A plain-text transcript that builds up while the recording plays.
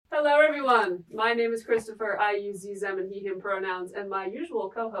everyone. My name is Christopher. I use ze, them, and he, him pronouns, and my usual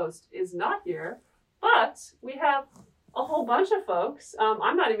co-host is not here, but we have a whole bunch of folks.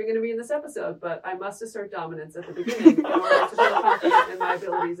 I'm not even going to be in this episode, but I must assert dominance at the beginning in order to feel confident in my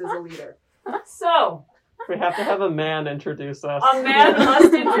abilities as a leader. So, we have to have a man introduce us. a man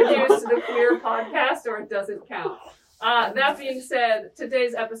must introduce the queer podcast or it doesn't count. That being said,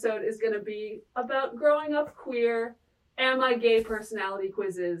 today's episode is going to be about growing up queer, am I gay personality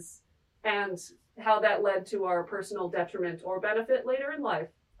quizzes, and how that led to our personal detriment or benefit later in life.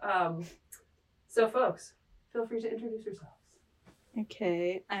 So folks, feel free to introduce yourselves.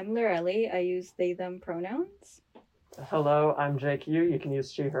 Okay, I'm Lorelli. I use they, them pronouns. Hello, I'm Jake Yu. You can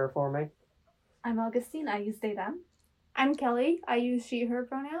use she, her for me. I'm Augustine. I use they, them. I'm Kelly. I use she, her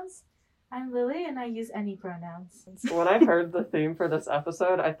pronouns. I'm Lily, and I use any pronouns. When I heard the theme for this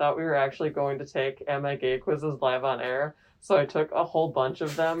episode, I thought we were actually going to take Am I Gay quizzes live on air. So I took a whole bunch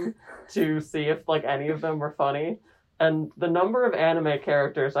of them to see if any of them were funny. And the number of anime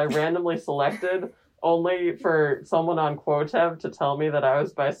characters I randomly selected only for someone on Quotev to tell me that I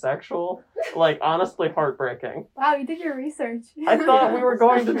was bisexual, honestly heartbreaking. Wow, you did your research. I thought we were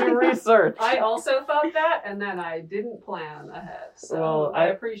going to do research. I also thought that, and then I didn't plan ahead. So Well, I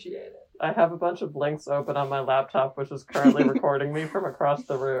appreciate it. I have a bunch of links open on my laptop, which is currently recording me from across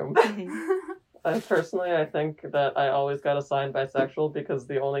the room. I think that I always got assigned bisexual because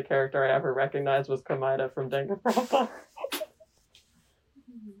the only character I ever recognized was Komaida from Danganronpa.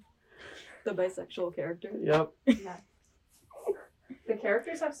 The bisexual character. Yep. Yeah. The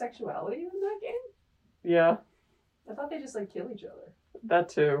characters have sexuality in that game? Yeah, I thought they just kill each other. that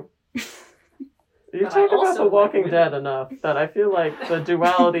too. You But talk I about also The Walking like Dead enough that I feel like the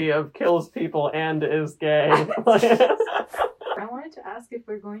duality of kills people and is gay. I wanted to ask if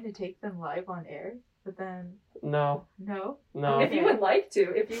we're going to take them live on air, but then No. no. If you would like to,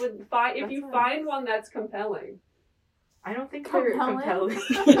 if you That's fine. find one that's compelling. I don't think Compelling? they're compelling.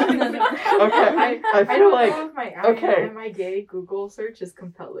 Okay, I feel don't like... know if my okay. am I gay Google search is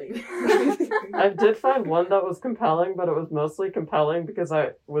compelling. I did find one that was compelling, but it was mostly compelling because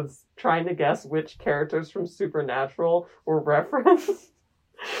I was trying to guess which characters from Supernatural were referenced.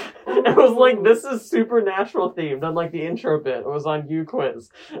 It was this is Supernatural themed, and the intro bit, it was on UQuiz.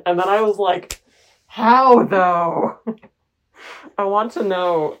 And then I was like, how though? I want to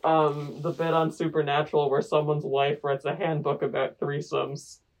know the bit on Supernatural where someone's wife writes a handbook about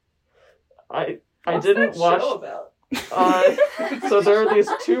threesomes. I What's didn't that watch... show about? So there are these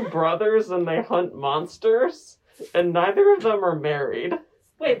two brothers and they hunt monsters, and neither of them are married.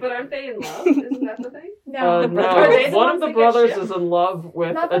 Wait, but aren't they in love? Isn't that the thing? No. No, Are they the one ones of the that get brothers shipped? is in love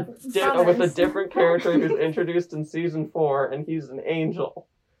with Not a the with a brothers. different character who's introduced in season 4, and he's an angel.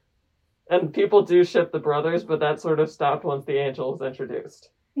 And people do ship the brothers, but that sort of stopped once the angel was introduced.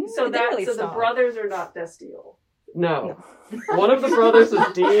 So It didn't really the stop. brothers are not Destiel. No. One of the brothers is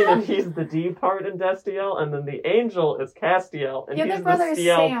Dean, and he's the D part in Destiel, and then the angel is Castiel, and The other he's brother the is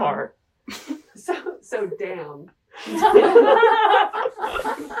CL Sam. part. So damn.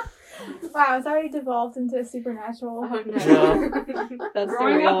 Wow, it's already devolved into supernatural. Oh no. Yeah. That's the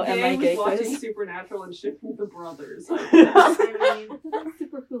Growing real up am gay I gay was watching quiz. Supernatural and shipping the brothers. I mean,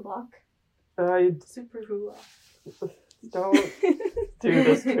 Super Kulak. I super hula. don't do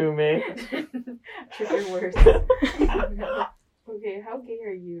this to me. Trigger words. Okay, how gay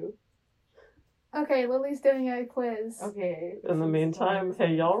are you? Okay, Lily's doing a quiz. Okay. In the meantime,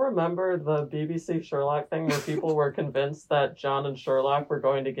 hey, y'all remember the BBC Sherlock thing where people were convinced that John and Sherlock were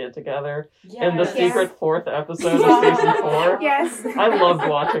going to get together in the Yes. secret 4th episode of season 4? Yes. I loved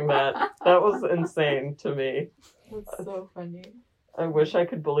watching that. That was insane to me. That's so funny. I wish I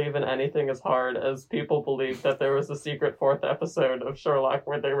could believe in anything as hard as people believed that there was a secret 4th episode of Sherlock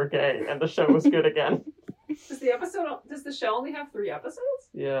where they were gay and the show was good again. Does the show only have 3 episodes?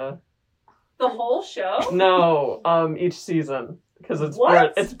 Yeah. The whole show? No, each season. Because it's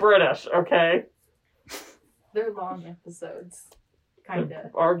What? it's British, okay? They're long episodes.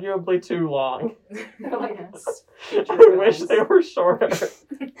 Kinda. Arguably too long. They're like, Yes. I wish they were shorter.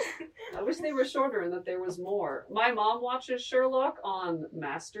 I wish they were shorter and that there was more. My mom watches Sherlock on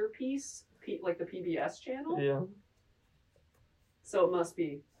Masterpiece, the PBS channel. Yeah. So it must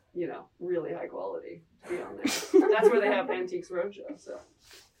be, really high quality to be on there. That's where they have Antiques Roadshow, so.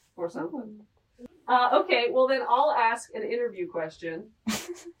 Or something. Okay, well then I'll ask an interview question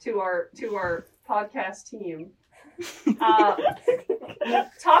to our podcast team.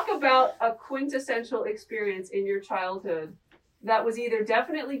 Talk about a quintessential experience in your childhood that was either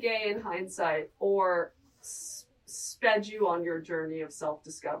definitely gay in hindsight or sped you on your journey of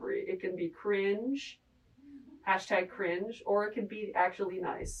self-discovery. It can be cringe, #cringe, or it can be actually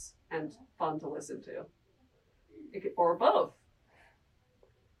nice. and fun to listen to. Or both.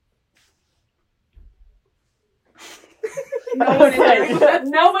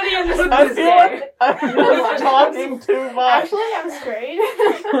 Nobody understood I this feel day. like I'm talking too much. Actually, I'm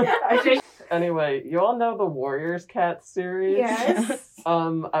straight. Anyway, you all know the Warriors Cat series? Yes.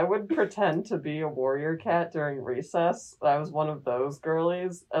 I would pretend to be a warrior cat during recess. I was one of those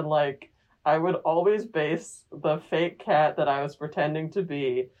girlies, and like, I would always base the fake cat that I was pretending to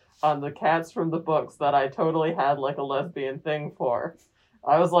be on the cats from the books that I totally had like a lesbian thing for.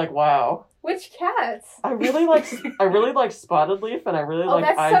 I was like, wow. Which cats? I really like Spotted Leaf, and I really like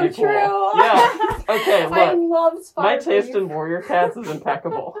that's Ivy so Pool. true. Yeah. Okay, I look. love Spotted My taste Leaf. in warrior cats is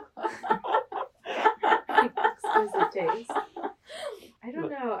impeccable. Exquisite taste. I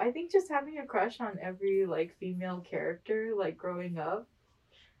don't know. I think just having a crush on every like female character, like growing up,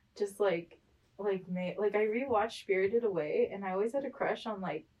 just like I rewatched Spirited Away, and I always had a crush on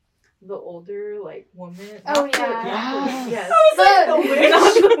like the older like woman. Oh, Not the- yeah. yes. The witch.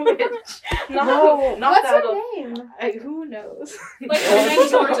 Not the witch. No. Not What's that her old. name? Who knows? Like the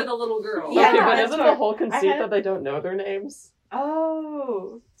mentor to the little girl. Yeah, Okay, but that's isn't what- the whole conceit I had- that they don't know their names?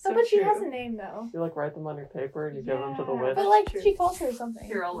 Oh, so but she true. has a name though. You like write them on your paper and you give them to the Yeah. witch? But like true. she calls her something.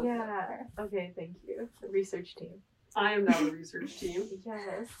 Here, I'll look it up. Yeah. Okay, thank you. The research team. I am now the research team.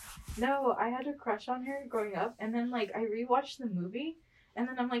 Yes. No, I had a crush on her growing up, and then like I rewatched the movie, and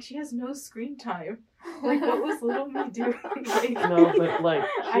then I'm like, she has no screen time. Like, what was little me doing? Like, No, but like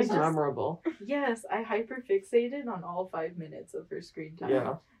I she's just- memorable. Yes, I hyperfixated on all 5 minutes of her screen time.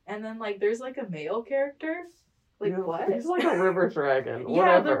 Yeah. And then like there's like a male character. Like Yeah, what? He's like a river dragon.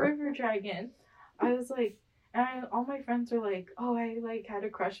 Yeah, the Whatever. river dragon. I was like, and all my friends were like, "Oh, I like had a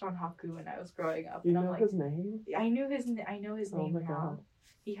crush on Haku when I was growing up." You And I'm know like, his name? I know his Oh name my now. god.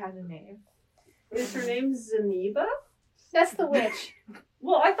 He had a name. Is her name Zaniba? That's the witch.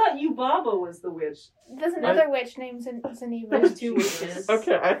 Well, I thought Yubaba was the witch. There's another witch named Zaniba. There's 2 witches.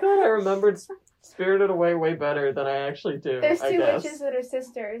 Okay, I thought I remembered Spirited Away way better than I actually do. There's I 2 guess. witches that are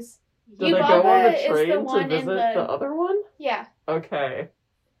sisters. Did they go on Yubaba the is train the to one in visit the other one? Yeah. Okay.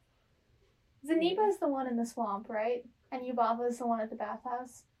 Zaniba is the one in the swamp, right? And Yubaba is the one at the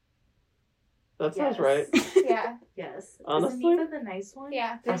bathhouse. That sounds Yes. right. Yeah. Yes. Honestly? Isn't Eva the nice one?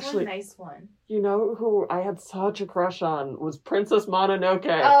 Yeah. There's Actually- one nice one. You know who I had such a crush on was Princess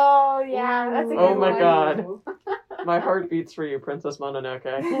Mononoke. Oh yeah, that's a good Oh my one. god. My heart beats for you, Princess Mononoke.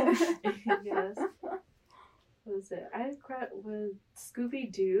 Yes. What was it? I had a crush with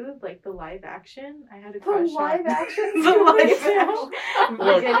Scooby Doo, like the live action. I had a The crush live on action. the live Scooby-Doo. action. We're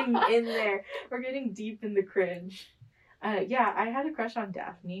Look. getting in there. We're getting deep in the cringe. Yeah, I had a crush on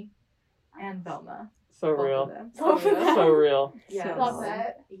Daphne and Velma. So Both of real. them. Both of them. So real. Yes. Love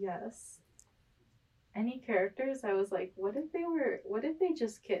that. Yes. Any characters, I was like, what if they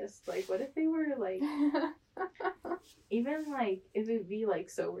just kissed? Like, what if they were like, even like, if it'd be like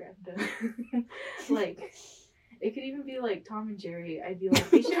so random. Like, it could even be like Tom and Jerry. I'd be like,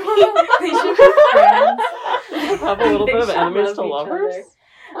 they should be friends. Have a little They bit of should enemies love to each lovers?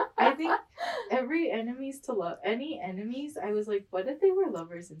 other. I think every enemies to love, any enemies, I was like, what if they were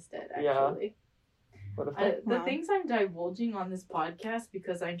lovers instead, Yeah. actually? What if The Wow. things I'm divulging on this podcast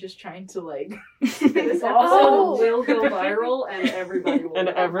because I'm just trying to like. This Oh. also will go viral and everybody will and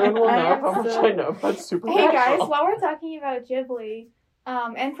know. everyone will I know am how much so- I know about Hey Supernatural. guys, while we're talking about Ghibli,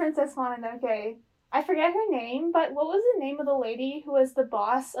 and Princess Mononoke, I forget her name, but what was the name of the lady who was the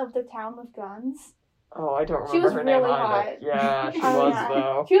boss of the town with guns? Oh, I don't She remember was her name really either. hot. Yeah, she Oh, was yeah.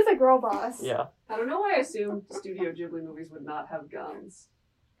 though. She was a girl boss. Yeah. I don't know why I assumed Studio Ghibli movies would not have guns.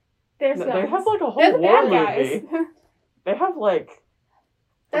 There's No, guns. they have like a They're whole the war bad movie. guys. They have like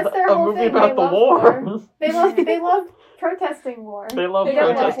That's their a whole movie thing. about They the love war. war. They love protesting war. They love They don't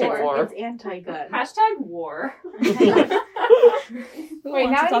love protesting war. war. It's anti-gun. Hashtag war. Wait, wants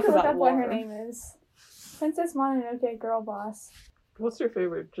now to I talk need to look about up what her war? name is. Princess Mononoke, girl boss. What's your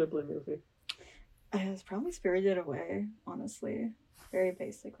favorite Ghibli movie? It's probably Spirited Away, honestly. Very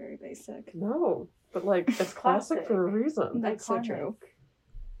basic, very basic. No, but like it's classic for a reason. That's so Iconic. true.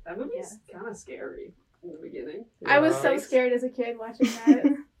 That movie's kind of scary in the beginning. I was so Yeah. scared as a kid watching that.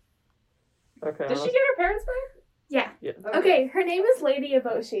 Okay. Did she get her parents back? Yeah. Yeah. Okay, her name is Lady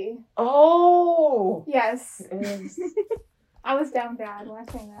Eboshi. Oh. Yes. It's I was down bad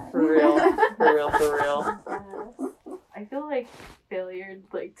watching that. for real. For real. For real. Yes. I feel like failure,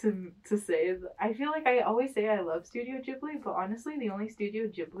 like to say. I feel like I always say I love Studio Ghibli, but honestly, the only Studio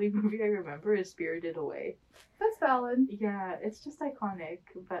Ghibli movie I remember is Spirited Away. That's valid. Yeah, it's just iconic,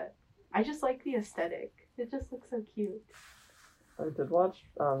 but I just like the aesthetic. It just looks so cute. I did watch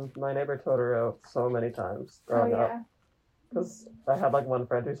My Neighbor Totoro so many times Oh growing up. yeah. because I had like one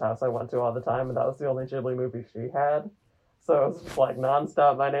friend whose house I went to all the time, and that was the only Ghibli movie she had. So it was just like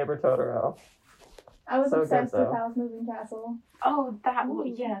nonstop My Neighbor Totoro. I was So good, obsessed with though. Howl's Moving Castle. Oh, that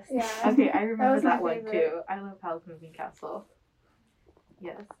one, yes. Yeah. Okay, I remember was my that one favorite. too. I love Howl's Moving Castle.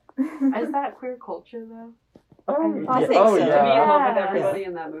 Yes. Is that queer culture though? Oh, I yeah. think oh so. To be in yeah. love with Yeah. everybody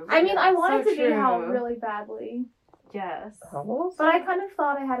in that movie. I mean, I wanted So to be Howl true. really badly, Yes. Almost? but I kind of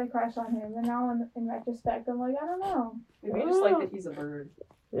thought I had a crush on him, and now in retrospect, I'm like, I don't know. Maybe you just like that he's a bird.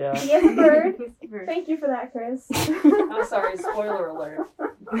 Yeah. He is a bird. Very- Thank you for that, Chris. I'm sorry, spoiler alert.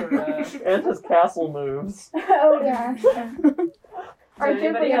 For, And his castle moves. Oh yeah. Our does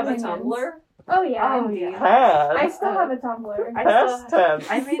anybody Ghibli have a opinions. Tumblr? Oh yeah. Oh yeah. I Past. still have a Tumblr. Past tense.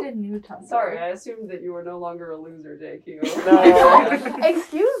 I made a new Tumblr. Sorry, I assumed that you were no longer a loser, JQ. No.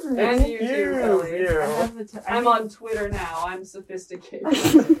 Excuse me. And you too, Excuse Kelly. I you. have a I'm on Twitter now. I'm sophisticated.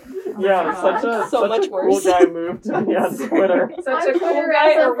 Yeah, God. such So a much cool worse. guy move to be on Twitter. Such On a cool Twitter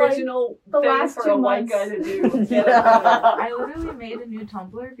guy as of, like, original the thing last for 2 a white months. guy to do. Yeah. I literally made a new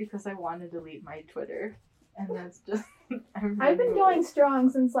Tumblr because I want to delete my Twitter. And that's just I've been going strong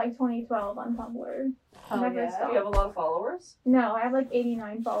since like 2012 on Tumblr. Oh, never yeah. stopped. Do you have a lot of followers? No, I have like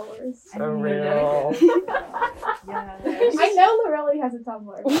 89 followers. So real. Yeah. I know Lorelli has a Tumblr,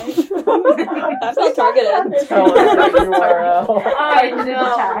 right? That's not targeted. Tell us the URL. I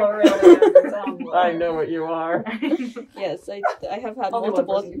know, Lorelli. I know what you are. Yes, I have had Only one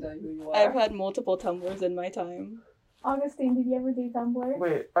multiple. person can tell you who you are. I've had multiple Tumblrs in my time. Augustine, did you ever do Tumblr?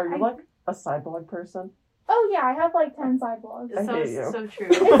 Wait, are you I- like a cyborg person? Oh yeah, I have like 10 side blogs. I so, hate you. so true.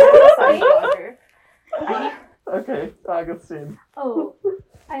 that a Side thing? blogger. Okay, Augustine. Oh,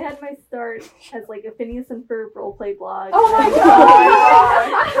 I had my start as like a Phineas and Ferb roleplay blog. Oh my And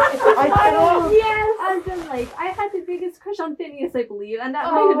god! I cannot. Yes! I've been like, I had the biggest crush on Phineas, I believe, and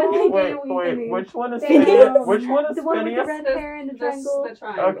that might have been my Wait, gay awakening. which one is Damn. Phineas? Which one is The one with the Phineas? red hair and the This, triangle. the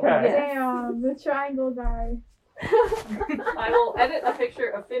triangle. Okay. Yeah. Damn, the triangle guy. I will edit a picture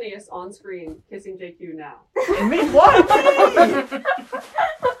of Phineas on screen kissing JQ now. Me? What?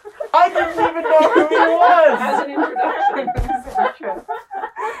 I didn't even know who he As was. an introduction.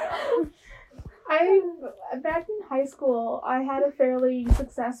 Back in high school, I had a fairly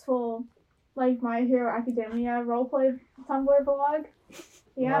successful, like, My Hero Academia roleplay Tumblr blog.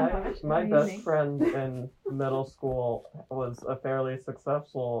 Yeah. My best Amazing. friend in middle school was a fairly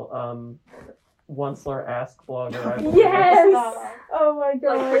successful Onceler Ask blogger. I believe. Yes! Oh my Like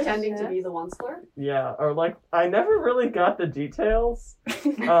god. pretending to be the Onceler. Yeah, or like I never really got the details.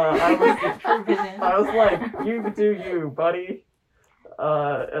 I was like, you do you, buddy.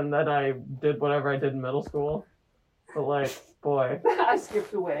 And then I did whatever I did in middle school. But like, boy. I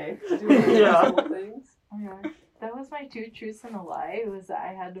skipped away to do Yeah. little things. Oh my gosh. That was my 2 truths and a lie. It was that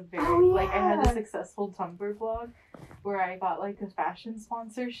I had a very I had yeah. a successful Tumblr blog where I got like a fashion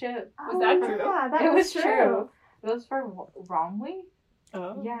sponsorship. Was that true? Yeah, that It was was true. It was for Romley.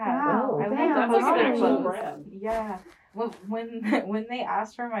 Oh. Yeah. Wow, I Oh, went damn, to That's like an poster actual clothes. brand. Yeah. When they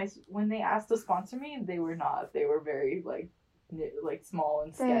asked to sponsor me, they were not. They were very like small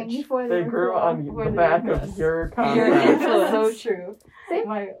and Dang, sketch. before They were grew cool. on Where the they back were- of your Your content. influence. so true. Same.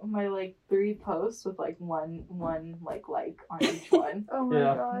 My like 3 posts with like one like on each one. Oh my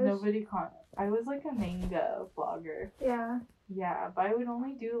Yeah. gosh. Nobody I was like a manga blogger. Yeah, Yeah, but I would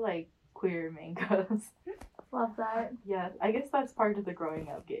only do like queer mangas. love that. Yeah, I guess that's part of the growing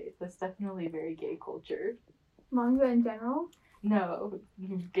up gay. That's definitely very gay culture. Manga in general. No,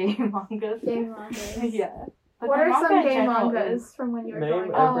 gay mangas. Gay mangas. Yeah. But What the are some manga in gay general mangas is- from when you were Name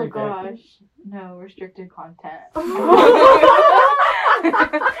growing every up? Oh gay gosh. No, restricted content. Oh.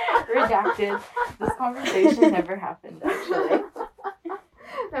 Redacted. This conversation never happened actually.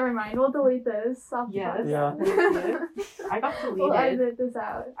 Never mind. We'll delete this. Off the Yeah. post. Yeah. I got We'll deleted. edit this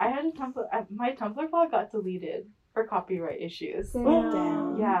out. I had a Tumblr. My Tumblr blog got deleted for copyright issues.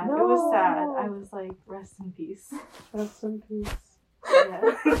 Damn. Yeah, it was sad. I was like, rest in peace. Rest in peace. Yeah.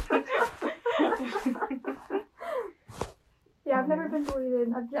 Yeah, I've never been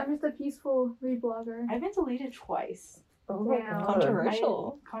deleted. I'm just a peaceful reblogger. I've been deleted twice. Oh my Damn. god.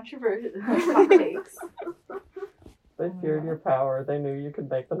 Controversial. Controversial. Hot takes. They feared your power. They knew you could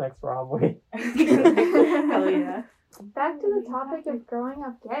make the next Romley. Hell yeah. Back to the topic of growing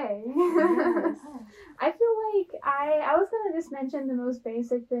up gay. Yes. I feel like I was gonna just mention the most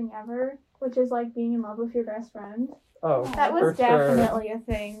basic thing ever, which is like being in love with your best friend. Oh, That was for sure. definitely a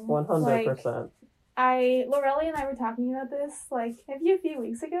thing. 100%. Lorelli and I were talking about this like maybe a few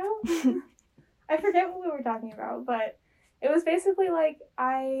weeks ago. I forget what we were talking about, but it was basically like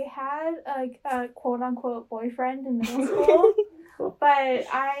I had like a quote unquote boyfriend in middle school. but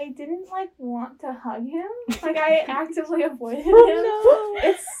I didn't want to hug him. I actively avoided him. Oh, no.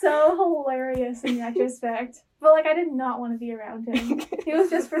 It's so hilarious in retrospect. But I did not want to be around him. He was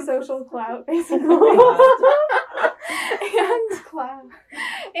just for social clout, basically.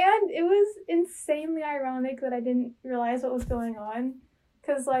 And it was insanely ironic that I didn't realize what was going on.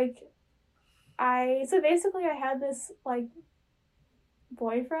 Cause I had this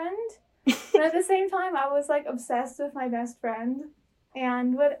boyfriend, and at the same time I was obsessed with my best friend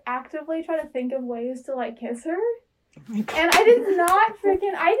and would actively try to think of ways to kiss her. And I did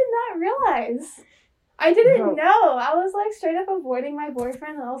not realize. I didn't know. I was straight up avoiding my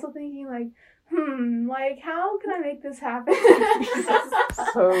boyfriend and also thinking how can I make this happen?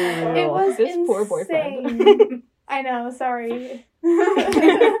 So real. It was This insane. poor boyfriend. I know, sorry.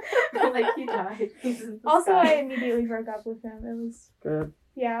 He died. He's in the Also, sky. I immediately broke up with him. It was, Good.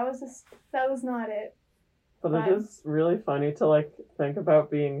 yeah, that was not it. But Fine. it is really funny to think about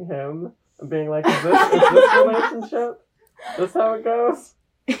being him and being is this relationship? Is this how it goes?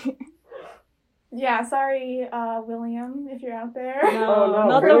 Yeah, sorry, William, if you're out there. No, Oh, no,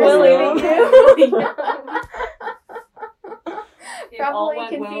 not the William. William. If all Probably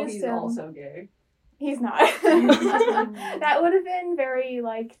went well, confused he's him. also gay. He's not. That would have been very,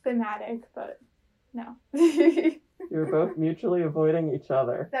 thematic, but no. You're both mutually avoiding each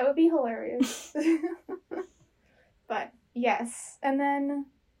other. That would be hilarious. But, yes. And then,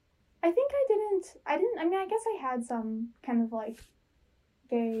 I guess I had some kind of,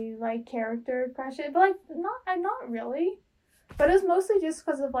 gay, character crushes, but, not really. But it was mostly just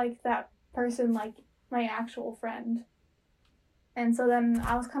because of, that person, my actual friend. And so then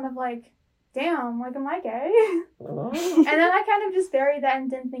I was kind of damn, am I gay? Oh, And then I kind of just buried that and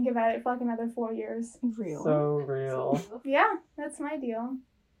didn't think about it for another 4 years. Real. so real. Yeah, that's my deal.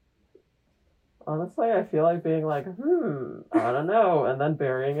 Honestly, I feel being I don't know, and then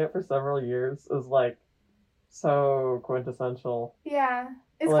burying it for several years is so quintessential. Yeah.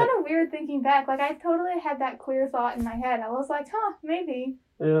 It's Like- kind of weird thinking back. I totally had that clear thought in my head. I was maybe.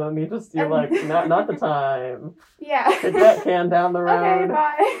 Yeah, and you're not the time. Yeah. Kick that can down the Okay, road.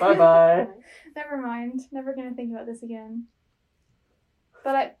 bye. Bye-bye. Never mind. Never gonna think about this again.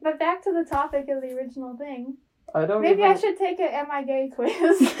 But back to the topic of the original thing. I don't Maybe even... I should take a Am I Gay quiz.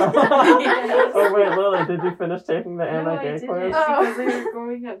 Oh wait, Lily, did you finish taking the Am No, I I Gay didn't quiz? because they were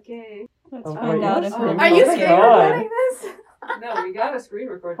growing up gay. Let's Oh, find wait, out you're if screaming. Are you Oh, screen God. recording this? No, we got a screen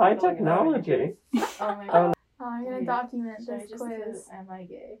record. High for filling it out. technology. Oh my god. Oh, I'm gonna Wait, document Should I this just quiz. do, am I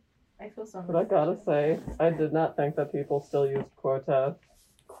gay? I feel so But I gotta say, I did not think that people still used Quotev.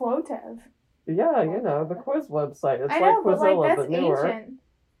 Quotev. Yeah, the quiz website. It's I know, but Quizilla, that's but newer. ancient.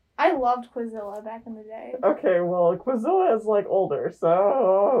 I loved Quizilla back in the day. Okay, well, Quizilla is older,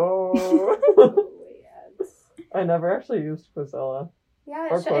 so I never actually used Quizilla. Yeah,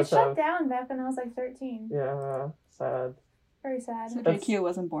 Or it Quotev. shut down back when I was 13. Yeah, sad. Very sad. So That's- JQ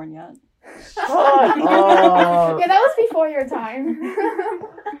wasn't born yet. Shut up! Yeah, that was before your time.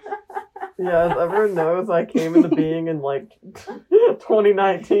 Yeah, as everyone knows, I came into being in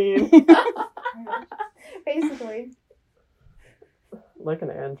 2019, Basically. like an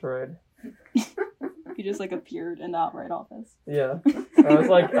android. You just appeared in the outright office. Yeah, I was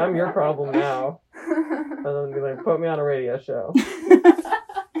like, I'm your problem now, and then be put me on a radio show.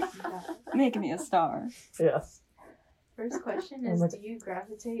 Make me a star. Yes. First question Oh is, my do you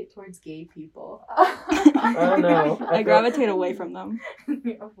gravitate towards gay people? I don't know. I feel- gravitate away from them.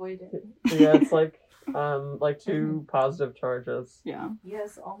 Avoid it. Yeah, it's two positive charges. Yeah.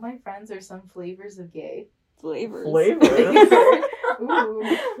 Yes, all my friends are some flavors of gay. Flavors. Flavors. Ooh.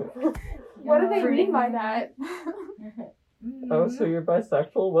 What do they mean by that? Oh, so you're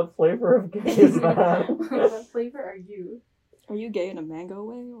bisexual? What flavor of gay is that? What flavor are you? Are you gay in a mango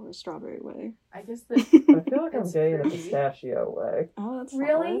way or a strawberry way? I guess the I feel like I'm It's gay in a fruity. pistachio way. Oh, that's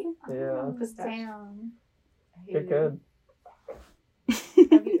Really? Yeah. Oh, Pistachio. damn. I hate Get it. good.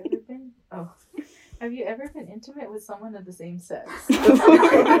 Have you ever been? Oh, have you ever been intimate with someone of the same sex?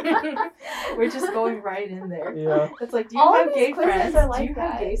 We're just going right in there. Yeah. It's like, do you All of have these gay quizzes friends? are Do like you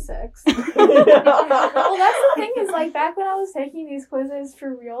that. have gay sex? Well, that's the thing is, back when I was taking these quizzes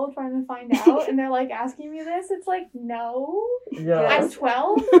for real, trying to find out, and they're, asking me this, it's no. Yeah. I'm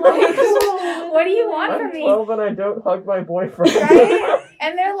 12? What do you want I'm from me? 12 and I don't hug my boyfriend. Right?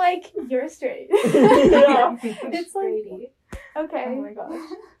 And they're you're straight. Yeah. It's Brady. Okay. Oh my gosh.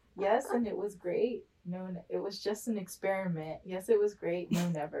 Yes, and it was great. No, it was just an experiment. Yes, it was great. No,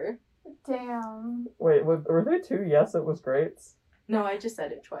 never. Damn. Wait, were there two yes, it was great? No, I just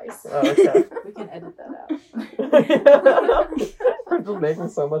said it twice. Oh, okay. We can edit that out. We're just making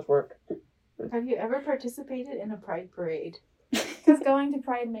so much work. Have you ever participated in a pride parade? Because going to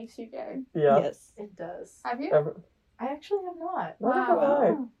Pride makes you gay. Yeah. Yes. It does. Have you? I actually have not. Neither have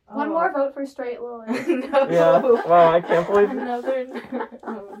I. One more vote for straight Lily. No. Yeah. Wow, I can't believe Another.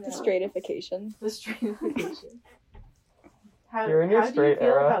 Oh, no. The straightification. The straightification. How, You're in your how do straight you feel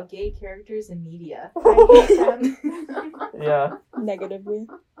era. about gay characters in media? I hate them. Yeah. Negatively.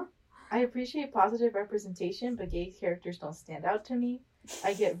 I appreciate positive representation, but gay characters don't stand out to me.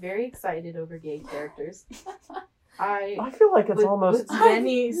 I get very excited over gay characters. I feel like it's with almost.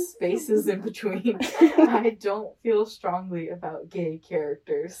 many spaces in between. I don't feel strongly about gay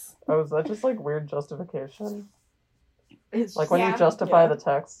characters. Oh, is that just like weird justification? It's Like when Yeah. you justify Yeah. the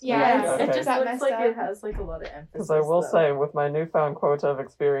text? Yeah, Okay. It just Got looks messed like up. it has like a lot of emphasis. Because I will though. say, with my newfound quota of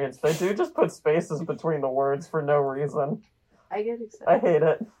experience, they do just put spaces between the words for no reason. I get excited. I hate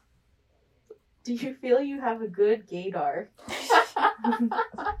it. Do you feel you have a good gaydar?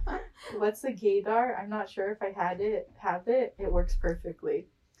 What's a gaydar? I'm not sure if I have it. It works perfectly.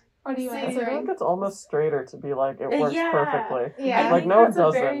 What do you See, I feel answer? like it's almost straighter to be like, it works Yeah. perfectly. Yeah. I Like, think no, it that's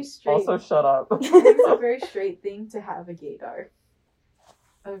a very doesn't. straight- Also, shut up. I think it's a very straight thing to have a gaydar.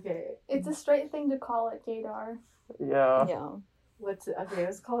 Okay. It's a straight thing to call it gaydar. Yeah. Yeah. Okay,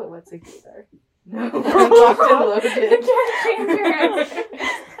 let's call it what's a gaydar. No, I'm locked and loaded. Change your answer.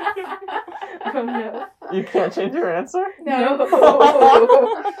 Oh no. You can't change your answer? No.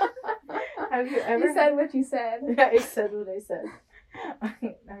 Have you ever You said what you said. I said what I said.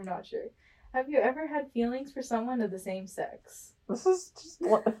 I'm not sure. Have you ever had feelings for someone of the same sex? This is just.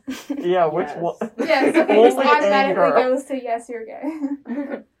 Yeah, which Yes. one? Yes, okay, just Only automatically anger. goes to yes, you're gay.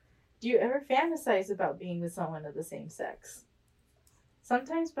 Do you ever fantasize about being with someone of the same sex?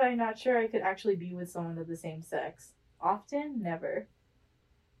 Sometimes, but I'm not sure I could actually be with someone of the same sex. Often, never.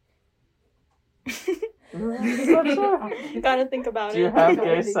 Gotta think about Do you it. have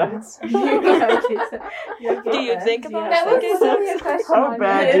gay sex? Do you have gay sex? Do you think about That was gay literally a sex? question How on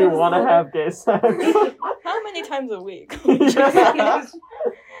bad it. do you want to have gay sex? How many times a week? Yeah.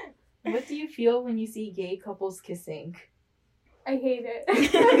 What do you feel when you see gay couples kissing? I hate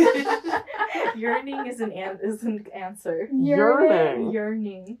it. Yearning is an answer. Yearning.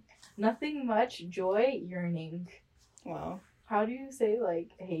 Yearning. Nothing much. Joy. Yearning. Wow. How do you say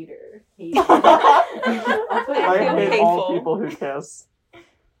like hater? Hate. I hate all Hateful. people who kiss.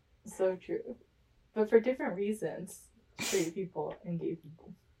 So true. But for different reasons. Straight people and gay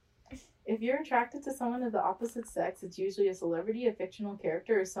people. If you're attracted to someone of the opposite sex, it's usually a celebrity, a fictional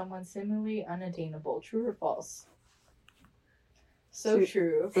character, or someone similarly unattainable. True or false? So See-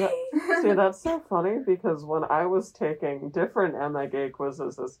 true. See, that's so funny because when I was taking different MA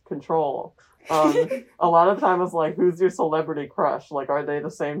quizzes as control, a lot of time was like, who's your celebrity crush? Like, are they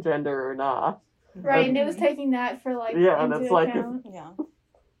the same gender or not? Right, and it was taking that for like Yeah, and into it's like, account. Yeah.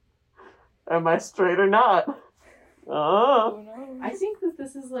 Am I straight or not? Oh. Who knows? I think that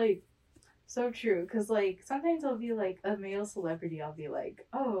this is like so true because like sometimes I'll be like a male celebrity, I'll be like,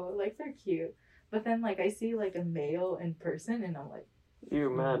 oh, like they're cute, but then like I see like a male in person and I'm like, You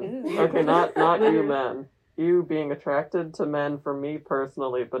men. Ew. Okay, not you men. You being attracted to men for me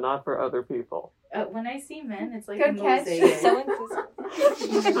personally, but not for other people. when I see men, it's like Good a catch. mosaic. So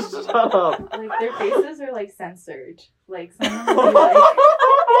inclusive. Shut up. Like their faces are like censored. Like someone will be like,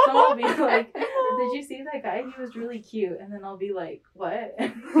 someone will be like, did you see that guy? He was really cute. And then I'll be like, what?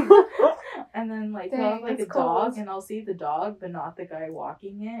 And then like they'll have Dang, like a that's dog, cold. and I'll see the dog, but not the guy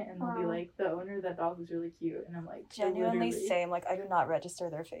walking it. And they'll be Wow. like, the owner of that dog was really cute. And I'm like, Genuinely literally. same. Like, I do not register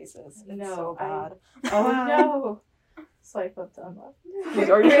their faces. It's No, so bad. Oh Wow. no! Swipe up to unlock.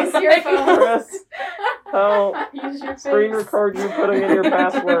 Are you Chris, your phone. Chris? Help. Use your Screen face. record you putting in your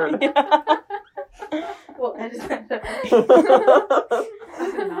password. We'll edit that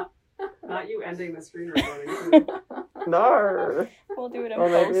out. Not you ending the screen recording. No. We'll do it in Or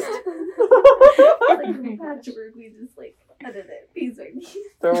maybe. post. Patchwork, we just like edit it piece by piece.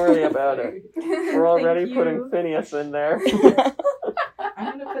 Don't worry about it. We're already Thank putting you. Phineas in there.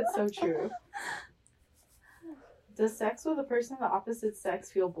 I'm gonna put so true. Does sex with a person of the opposite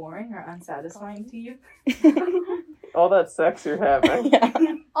sex feel boring or unsatisfying to you? All that sex you're having. Yeah.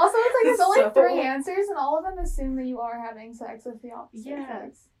 Also, it's like there's only So- 3 answers, and all of them assume that you are having sex with the opposite Yes.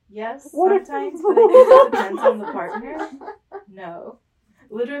 sex. Yes, What if- sometimes, but I think it depends on the partner. No.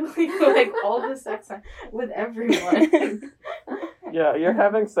 Literally, like, all the sex with everyone. Yeah, you're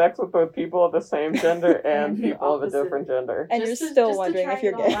having sex with both people of the same gender and And people of a opposite. different gender. And Just you're to- still just to wondering try if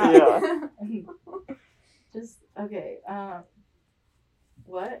you're it all gay. out. Yeah. Just, okay,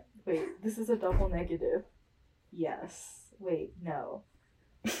 what? Wait, this is a double negative. Yes. Wait, no.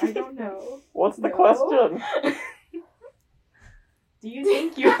 I don't know. What's the No. question? Do you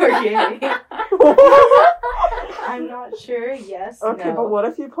think you are gay? I'm not sure. Yes. Okay, no. but what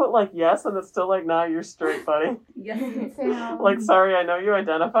if you put like yes and it's still like nah, you're straight, buddy? Yes. Sam. Like, sorry, I know you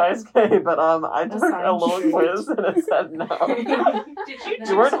identify as gay, but I took a Assign little trait. quiz and it said no. Did you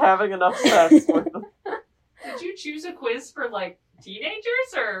You weren't having enough sex with them. Did you choose a quiz for like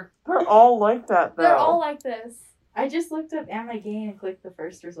teenagers or? They're all like that though. They're all like this. I just looked up "Am I gay?" and clicked the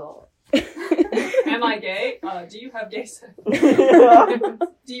first result. Am I gay? Do you have gay sex? Yeah.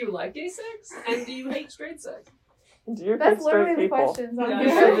 Do you like gay sex? And do you hate straight sex? Do you That's think straight literally the people? questions on Yeah,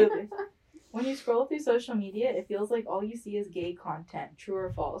 here. Literally. When you scroll through social media, it feels like all you see is gay content. True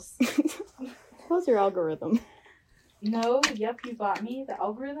or false? How's your algorithm? No. Yep. You got me. The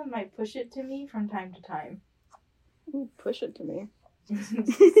algorithm might push it to me from time to time. Ooh, push it to me.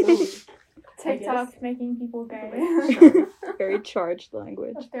 So, TikTok making people gay. Very charged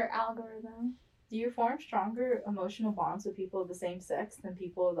language. That's their algorithm. do you form stronger emotional bonds with people of the same sex than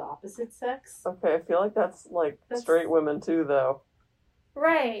people of the opposite sex? Okay, I feel like that's like That's- straight women too, though.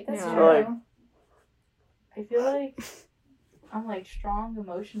 Right, that's Yeah. true. Like- I feel like I'm like strong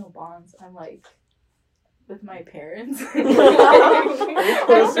emotional bonds. I'm like with my parents. Are you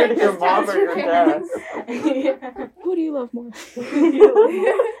closer to your mom or your dad? Yeah. Who do you love more?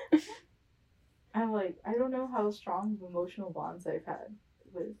 I'm like, I don't know how strong of emotional bonds I've had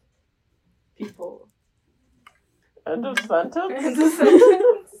with people. End of sentence?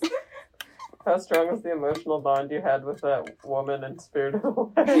 How strong is the emotional bond you had with that woman in Spirited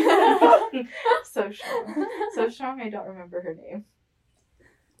Away? So strong. So strong I don't remember her name.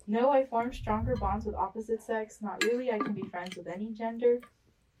 No, I formed stronger bonds with opposite sex. Not really. I can be friends with any gender.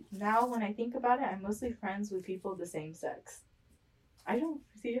 Now, when I think about it, I'm mostly friends with people of the same sex. I don't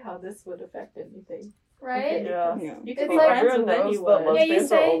see how this would affect anything. Right? Yeah. Yeah. You can It's be like- friends Everyone with knows that anyone. Yeah, you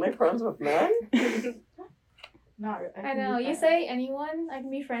lesbians are say- only friends with men? Not. I can know. be You friends. say anyone, I can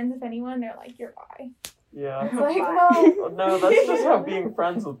be friends with anyone, they're like, you're bi. Yeah. It's like, Bi. well, No, that's just how being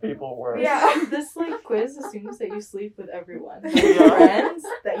friends with people works. yeah. This like quiz assumes that you sleep with everyone. Yeah. Friends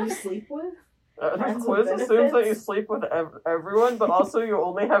that you sleep with. The Friends quiz with assumes that you benefits? sleep with everyone, but also you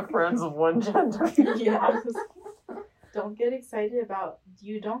only have friends of one gender. Yes. Don't get excited about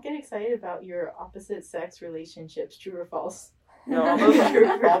your opposite sex relationships. True or false? No, all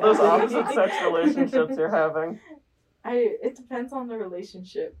those opposite sex relationships you're having. It depends on the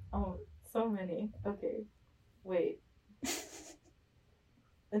relationship. Oh, so many. Okay. Wait.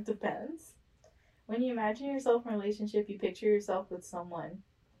 It depends. When you imagine yourself in a relationship, you picture yourself with someone.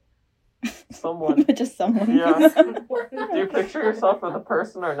 Someone. Just someone. Yeah. Do you picture yourself with a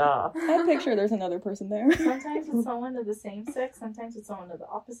person or not? I picture there's another person there. Sometimes it's someone of the same sex, sometimes it's someone of the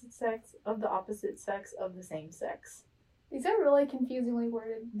opposite sex, of the same sex. These are really confusingly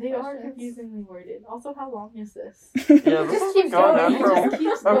worded. They are questions. confusingly worded. Also, how long is this? Yeah, It this just is keeps going going. on for It just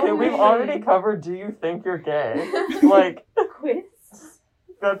keeps Okay, going. we've already covered do you think you're gay? Like, Quiz?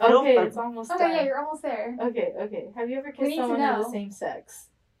 that feels Okay, it's almost Okay, done. yeah, you're almost there. Okay. Have you ever We kissed need to someone of know. the same sex?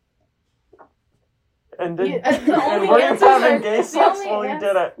 and did, Yeah, the and only were you answers having are- gay the sex only while you ans-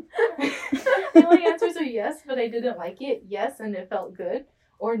 did it? The only answers are yes, but I didn't like it. Yes, and it felt good.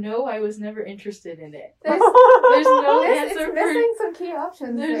 Or no, I was never interested in it. There's no it's answer for- missing some key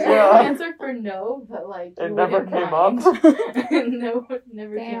options There's there. no Yeah. answer for no, but like It you never wouldn't came mind. up. No, it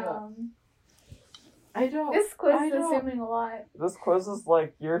never came up. Damn. I don't. This quiz I is don't- assuming a lot. This quiz is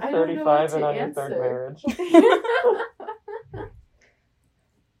like you're I don't know 35 what and to on your third answer. marriage.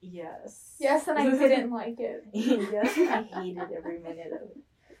 Yes. Yes, and I didn't like it. Yes, and I hated every minute of it.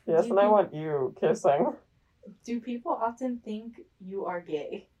 Yes, and I want you kissing. Do people often think you are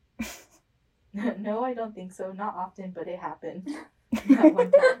gay? No, I don't think so. Not often, but it happened. That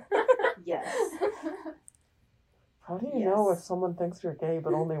one time. Yes. How do you know Yes. if someone thinks you're gay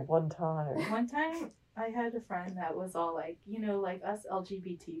but only one time? One time, I had a friend that was all like, like us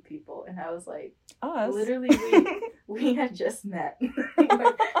LGBT people, and I was like, Us. literally, we had just met.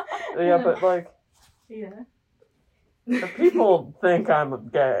 Yeah, but like, Yeah. the people think I'm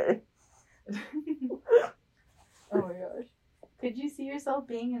gay. Oh my gosh. Could you see yourself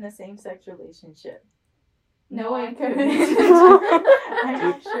being in a same-sex relationship? No, I couldn't. I'm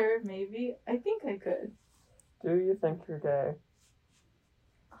not sure. Maybe. I think I could. Do you think you're gay?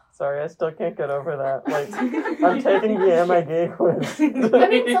 Sorry, I still can't get over that. Like, I'm taking the Am I Gay quiz. I mean, so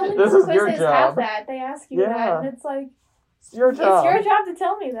many This is your quizzes job. have that. They ask you that, Yeah. and it's like, It's your job. it's your job to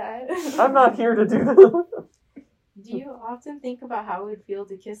tell me that. I'm not here to do that. Do you often think about how it would feel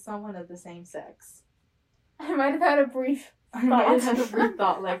to kiss someone of the same sex? I might have had a brief I might have had a brief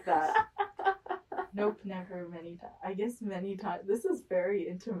thought like that. Nope, never many times. I guess many times. This is very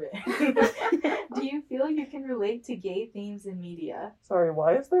intimate. Do you feel you can relate to gay themes in media? Sorry,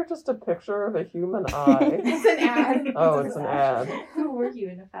 why is there just a picture of a human eye? It's an ad. Oh, it's an ad. Who were you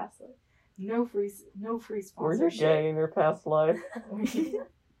in a past life? No free Were you sponsorship. gay in your past life?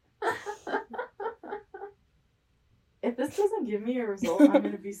 If this doesn't give me a result, I'm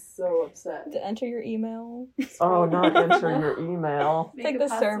gonna be so upset. To enter your email. Oh, not entering your email. Take the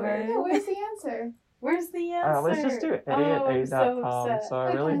survey. Yeah, where's the answer? Where's the answer? Let's just do I'm idiota.com. upset. So I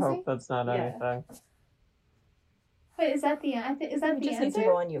Wait, really can I hope see? that's not Yeah. anything. Wait, is that the answer? Is that You the just need to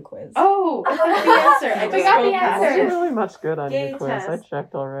answer? go on you quiz. Oh, I got the answer. I We just got scrolled the past answer. You're it. really much good on Gay your quiz. I test.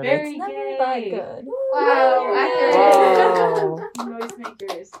 checked already. Very It's not gay. that good. Wow, accurate. Wow.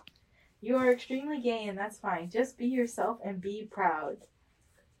 Noisemakers. You are extremely gay, and that's fine. Just be yourself and be proud.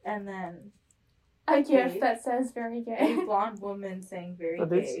 And then A gift that says very a gay. blonde woman saying very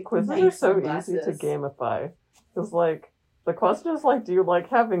But gay. these quizzes wearing are so easy to sunglasses. gamify. Because, like, the question is, like, do you like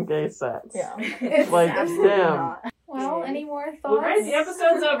having gay sex? Yeah. It's Like, Absolutely damn. not. Well, any more thoughts? All right, the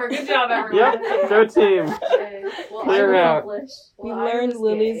episode's over. Good job, everyone. Yep, go team. Okay. Well, Clear I out. accomplished. We Well, I learned was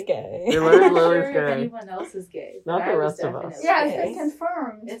Lily's gay. gay. You I'm learned not Lily's sure if gay. anyone else is gay. Not but the I was rest of us. definitely Yeah, gay. it's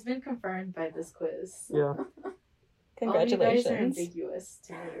confirmed. It's been confirmed by this quiz. Yeah. Congratulations. All you guys are ambiguous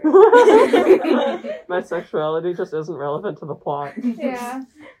to me. Right? My sexuality just isn't relevant to the plot. Yeah.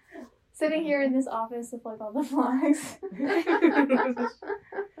 Sitting here in this office with like all the flags.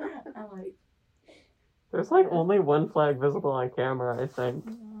 I'm like, There's, like, only one flag visible on camera, I think.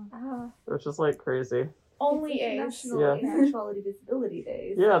 Ah, Which is, like, crazy. only It's A's. National Yeah. Asexuality Visibility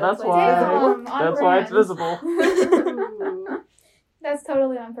Day. Yeah, that's why why. it's visible. On That's why it's brand. visible. ooh. That's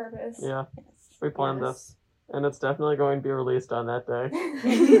totally on purpose. Yeah, we planned Yes. this. And it's definitely going to be released on that day.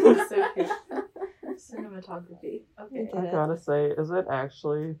 So cute. Cinematography. Okay. We I did it. gotta say, is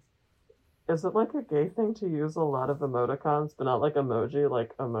it like a gay thing to use a lot of emoticons, but not like emoji,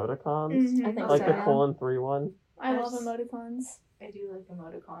 like emoticons? Mhm. I think Like so. the Yeah. :3-1? I love emoticons. I do like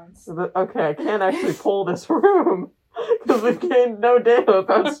emoticons. Okay, I can't actually pull this room because we've gained no data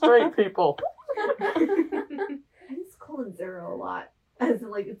about straight people. I use colon zero a lot. As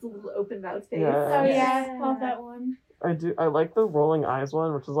in, like, it's a little open mouth face. Yeah. Oh yeah, Yeah. love that one. I like the rolling eyes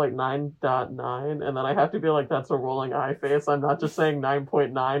one, which is like 9.9, and then I have to be like, that's a rolling eye face. I'm not just saying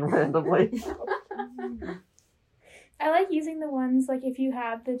 9.9 randomly. I like using the ones like if you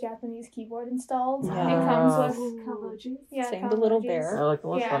have the Japanese keyboard installed. Yeah. It comes with Kanjis. yeah, Same, the little kanjis. bear. I like the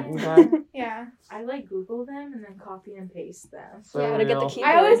little Yeah. fucking guy. Yeah. I like Google them and then copy and paste them. So Yeah, to get the real. keyboard.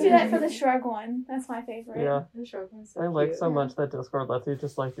 I always do that for the shrug one. That's my favorite. Yeah, The short one's so I like cute. so much that Discord lets you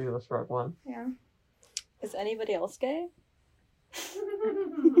just like do the shrug one. Yeah. Is anybody else gay?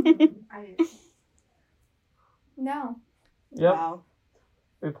 I No. Yep, Wow.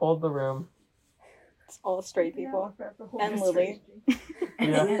 we pulled the room. It's all straight people. Yeah, for whole And history. Lily.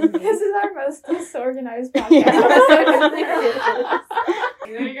 Yeah. This is our most disorganized podcast.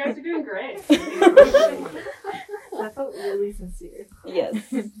 You know, you guys are doing great. that felt really sincere. Yes.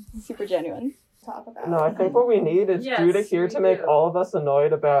 Super genuine. Talk about. No, I think what we need is Yes, Judah here we to make do. all of us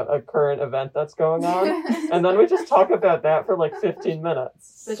annoyed about a current event that's going on, and then we just talk about that for like 15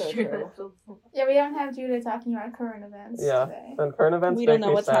 minutes. That's So true. true. That feels so- Yeah, we don't have Judah talking about current events Yeah. today. And current events We make don't know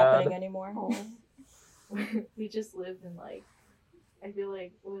me what's sad. happening anymore. We just live in like, I feel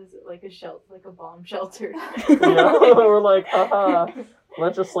like, what is it, like a shelter, like a bomb shelter. Yeah, we're like, haha,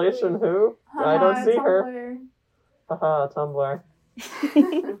 legislation who? I don't Haha, see her. Tumblr. Haha, Tumblr.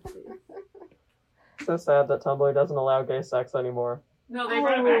 So sad that Tumblr doesn't allow gay sex anymore. No, they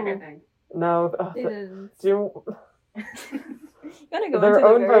brought it back, I think. No, They didn't. do you, You gotta go they're into the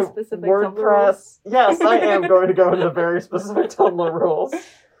owned very by specific Tumblr rules. WordPress. Yes, I am going to go into very specific Tumblr rules,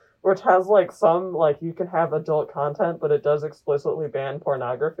 which has like some like you can have adult content, but it does explicitly ban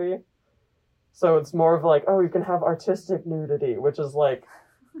pornography. So it's more of like, oh, you can have artistic nudity, which is like,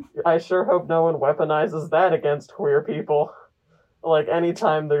 I sure hope no one weaponizes that against queer people. Like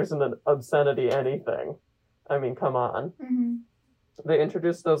anytime there's an obscenity anything. I mean, come on. Mm-hmm. They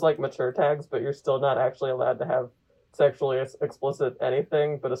introduced those like mature tags, but you're still not actually allowed to have sexually explicit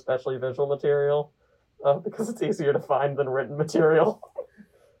anything, but especially visual material, because it's easier to find than written material.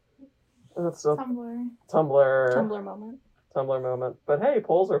 That's so Tumblr. Tumblr moment. Tumblr moment. But hey,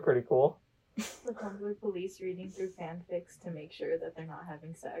 polls are pretty cool. The Tumblr police reading through fanfics to make sure that they're not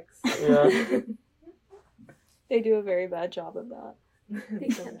having sex. Yeah. They do a very bad job of that.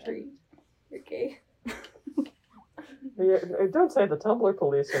 Big country. You're gay. Yeah, don't say the Tumblr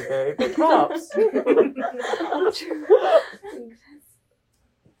police are gay. The cops.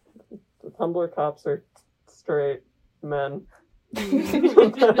 The Tumblr cops are straight men.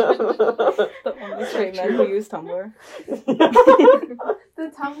 The only straight men who use Tumblr.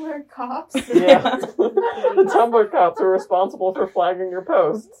 The Tumblr cops. Yeah. The Tumblr cops are responsible for flagging your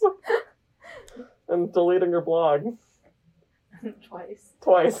posts and deleting your blog Twice.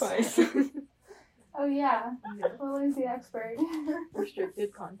 twice. Oh yeah. Lily's the expert.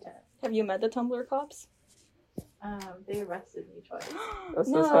 Restricted content. Have you met the Tumblr cops? They arrested me twice. This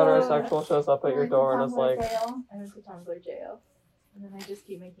No. heterosexual shows up at your Went to door and is Tumblr like, jail. I went to Tumblr jail. And then I just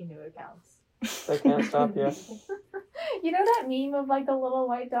keep making new accounts. they can't stop you. You know that meme of like the little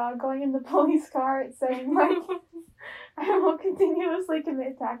white dog going in the police car saying like, "I will continuously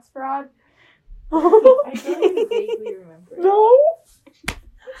commit tax fraud." I feel like I vaguely remember it. No!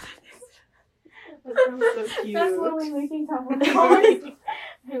 That sounds so cute. That's Lily making Tumblr blogs.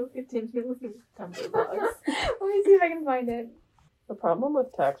 I will continue with Tumblr blogs. Let me see if I can find it. The problem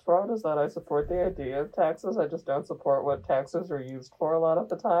with tax fraud is that I support the idea of taxes, I just don't support what taxes are used for a lot of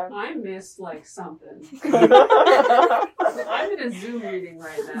the time. I missed like something. I'm in a Zoom meeting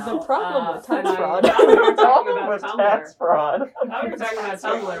right now. The problem with tax and fraud. I thought we were talking Problem about with Tumblr. tax fraud. I thought we were talking about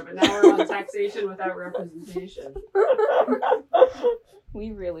Tumblr, but now we're on taxation without representation.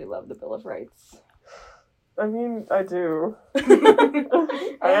 We really love the Bill of Rights. I mean, I do. I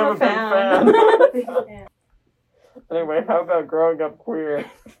I am a big fan. Anyway, how about growing up queer?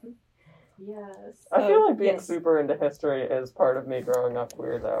 Yes. I feel like being yes. super into history is part of me growing up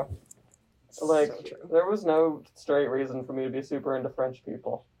queer, though. Like, So true. there was no straight reason for me to be super into French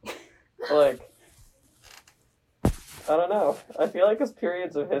people. Like, I don't know. I feel like as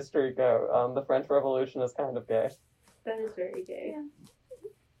periods of history go, the French Revolution is kind of gay. That is very gay. Yeah.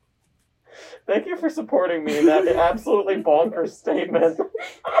 Thank you for supporting me in that absolutely bonkers statement.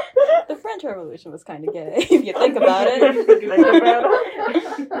 The French Revolution was kind of gay, if you think about it. Think about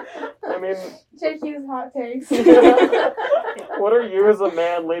it. I mean, JQ's hot takes. what are you as a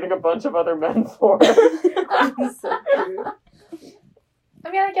man leading a bunch of other men for? That's so true. I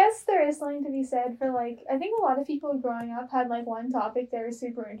mean, I guess there is something to be said for like, I think a lot of people growing up had like one topic they were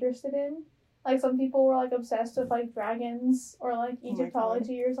super interested in. Like some people were like obsessed with like dragons or like Oh my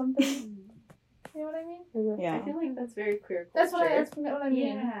Egyptology or something. You know what I mean? Yeah. I feel like that's very queer culture. That's what I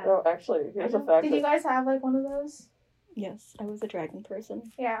mean. Yeah. No, actually, here's a fact. Did you that- guys have like one of those? Yes, I was a dragon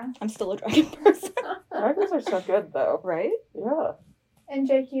person. Yeah. I'm still a dragon person. Dragons are so good, though. Right? Yeah. And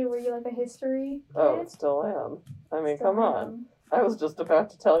JQ, were you like a history Oh, kid? it still am. I mean, Still come on. am. I was just about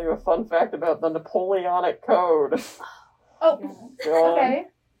to tell you a fun fact about the Napoleonic Code. Oh, Go on. okay.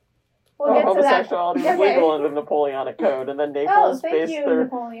 We'll get to that. Homosexuality was Okay. legal under the Napoleonic Code, and then Oh, Naples thank based you, their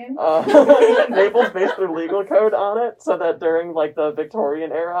Napoleon. Naples based their legal code on it, so that during like the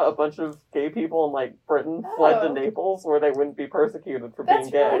Victorian era, a bunch of gay people in like Britain fled to Oh. Naples, where they wouldn't be persecuted for That's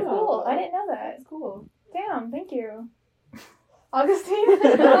being gay. really cool. I didn't know that. That's cool. Damn, thank you. Augustine?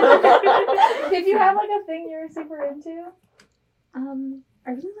 Did you have like a thing you were super into? I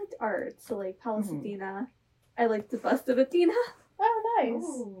really liked art, so like Palace Mhm. Athena. I liked the bust of Athena. Oh, nice.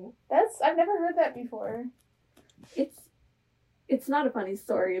 Ooh. I've never heard that before. It's not a funny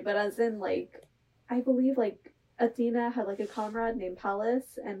story, but as in like, I believe like Athena had like a comrade named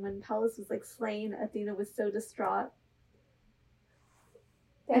Pallas, and when Pallas was like slain, Athena was so distraught.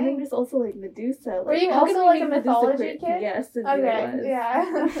 And then Dang. there's also like Medusa. Were you how can also, we like, a make Medusa mythology queer? kid? Yes, indeed I Okay, was.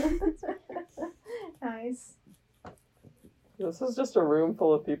 yeah. Nice. This is just a room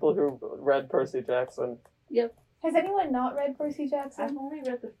full of people who read Percy Jackson. Has anyone not read Percy I've Jackson? only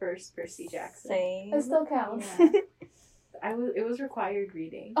read the first Percy Jackson. Same. It still counts. Yeah. It was required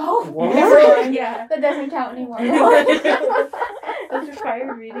reading. Oh, What? never mind. Yeah. That doesn't count anymore. It was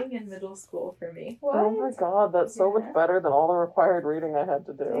required reading in middle school for me. What? Oh my god, that's so Yeah. much better than all the required reading I had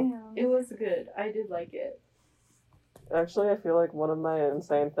to do. Damn. It was good. I did like it. Actually, I feel like one of my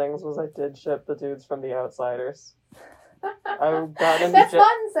insane things was I did ship the dudes from The Outsiders. I got into That's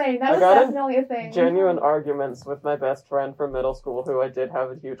not insane. That I was got in definitely a thing. genuine arguments with my best friend from middle school, who I did have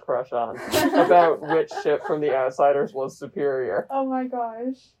a huge crush on, about which ship from The Outsiders was superior. Oh my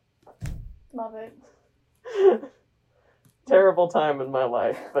gosh. Love it. Terrible time in my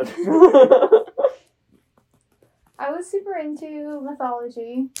life, but I was super into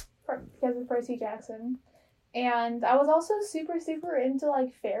mythology because of Percy Jackson. And I was also super, super into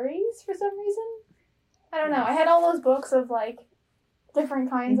like fairies for some reason. I don't know. I had all those books of like different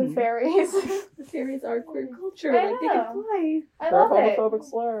kinds of Mhm. fairies. The fairies are queer culture. I Like they know. can fly. I they're a love it. homophobic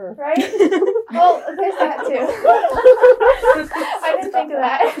slur. Right? Well, there's that too. I didn't think of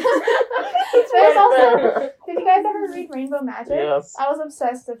that. There's also. Did you guys ever read Rainbow Magic? Yes. I was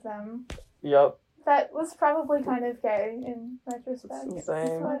obsessed with them. Yep. that was probably kind of gay in retrospect. It's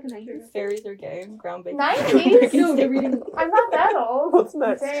insane. Like 90s. Fairies are gay. Groundbreaking. 90s? No, they're reading. I'm not that old. What's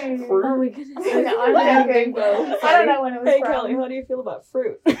next? Dang. Fruit? Oh my goodness. No, I'm joking. I don't know when it was Hey from. Kelly, how do you feel about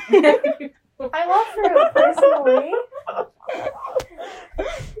fruit? I love fruit, personally.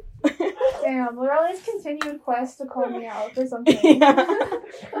 Damn, Lorelai's continued quest to call me out for something.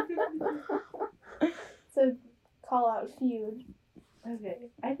 To call out feud. Okay,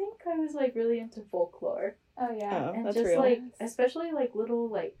 I think I was like really into folklore, Oh, yeah. Oh, and that's just real. like especially like little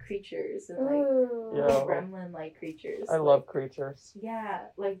like creatures and like Ooh. Yeah. little gremlin like creatures. I love creatures. Yeah,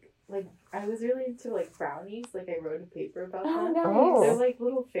 like I was really into like brownies. Like I wrote a paper about Oh, them. nice. Oh. They're like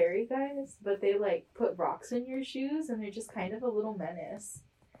little fairy guys, but they like put rocks in your shoes, and they're just kind of a little menace.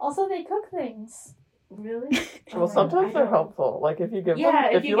 Also, they cook things. Really? Well, sometimes they're helpful. Like if you give Yeah,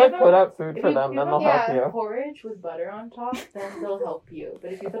 them, if if you you give like them- put out food if for you them, give then them they'll help Yeah. you. porridge with butter on top, then they'll help you.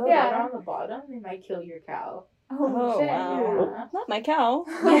 But if you put the Yeah. butter on the bottom, they might kill your cow. Oh, shit. wow. Yeah. Not my cow.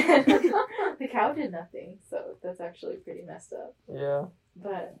 The cow did nothing, so that's actually pretty messed up. Yeah.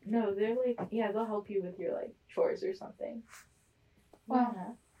 But no, they're like, yeah, they'll help you with your like chores or something. Wow.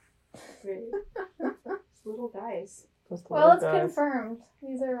 Yeah. Great. Just little guys. Just Well, little it's guys. confirmed.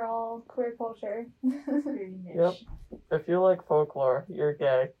 These are all queer culture. Very niche. Yep. If you like folklore, you're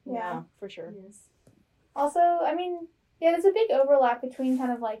gay. Yeah. For sure. Yes. Also, I mean, yeah, there's a big overlap between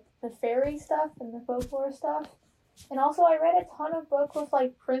kind of like the fairy stuff and the folklore stuff. And also, I read a ton of books with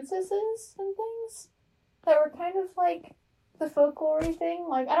like princesses and things that were kind of like the folklore thing.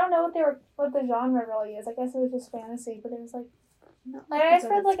 Like, I don't know what the genre really is. I guess it was just fantasy, but it was like No, Like, I just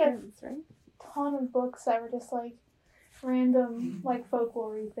read, like, a- Prince, right? ton of books that were just like random like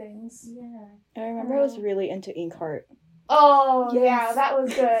folklore things. Yeah. I remember I was really into Inkheart. Oh yeah, Yes. that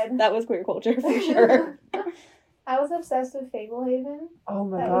was good. That was queer culture for sure. I was obsessed with Fablehaven. Oh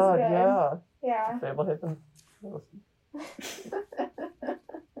my That was god, good. yeah. Yeah. Fablehaven.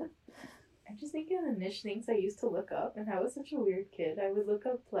 I'm just thinking of the niche things I used to look up, and I was such a weird kid. I would look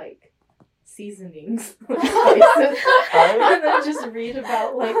up like seasonings, like spices, and then just read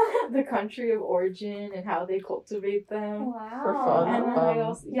about like the country of origin and how they cultivate them. Wow. For fun. And then I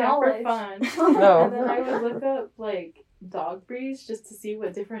also for Knowledge. fun. No. And then I would look up like dog breeds just to see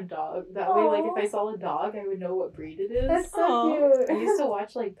what different dog. That way, like if I saw a dog, I would know what breed it is. That's so Aw. cute. I used to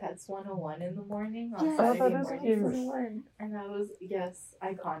watch like Pets 101 in the morning on Yes. Oh, Saturday that is mornings. cute. And that was, yes,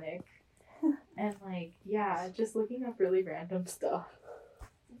 iconic. And like, yeah, just looking up really random stuff.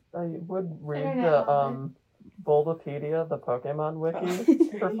 I would read Internet the Bulbapedia, the Pokemon wiki,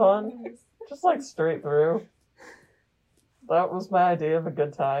 for fun. Just like straight through. That was my idea of a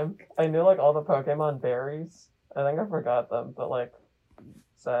good time. I knew like all the Pokemon berries. I think I forgot them, but like,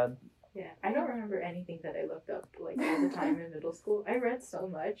 sad. Yeah, I don't remember anything that I looked up like all the time in middle school. I read so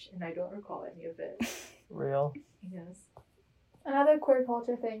much and I don't recall any of it. Real. Yes. Another queer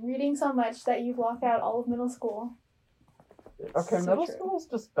culture thing: reading so much that you blocked out all of middle school. Okay, So middle true. school's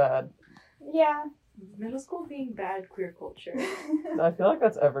just bad. Yeah. Middle school being bad queer culture. I feel like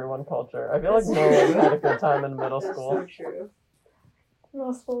that's everyone culture. I feel like no one had a good time in middle That's school. so true.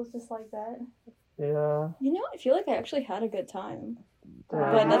 Middle school is just like that. Yeah. You know, I feel like I actually had a good time.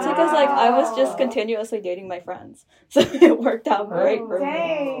 Wow. But that's because like I was just continuously dating my friends. So it worked out great for me.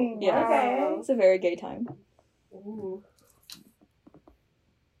 Dang. Yeah. Okay. It's a very gay time. Ooh.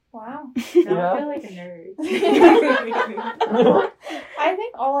 Wow. Now Yeah. I feel like a nerd. I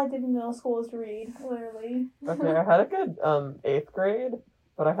think all I did in middle school was read, literally. Okay, I had a good 8th grade,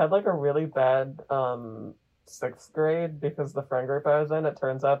 but I had like a really bad 6th grade because the friend group I was in, it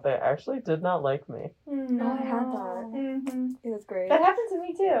turns out they actually did not like me. Mm. Oh, I had that. Mm-hmm. It was great. That happened to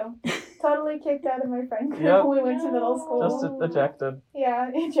me too. Totally kicked out of my friend group Yep. when we went to middle school. Just ejected. Yeah,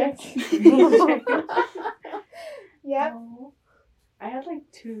 ejected. Yep. Oh. I had like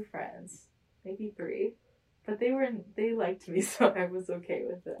 2 friends, maybe 3, but they liked me, so I was okay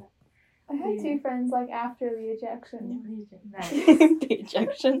with it. I had 2 friends like after the ejection. Nice. The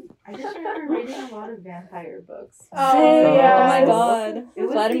ejection. I just remember reading a lot of vampire books. Oh, Same. yes. Oh my god. It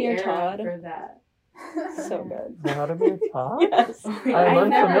was Vladimir the era Todd. for that. So good. Vladimir Todd? Yes. I'm I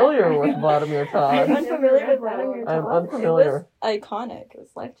never- unfamiliar with Vladimir I'm Todd. never unfamiliar read with that Vladimir one. I'm Todd. unfamiliar. It was iconic. It was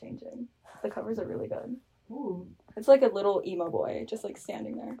life changing. The covers are really good. Ooh. It's like a little emo boy just like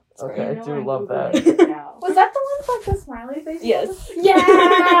standing there. It's Okay. great. I You know do I'm love that. Googling it now. Was that the one with like the smiley face? Yes. Yeah,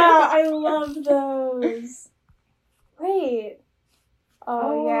 I love those. Wait.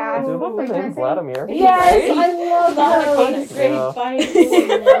 Oh, yeah. I do love the Wait, name can I say- Vladimir. Yes, I love Not those. iconic. Great Yeah.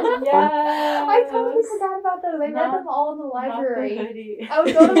 Bible. Yes. I totally forgot about those. I read Not- them all in the Not the library. hoodie. I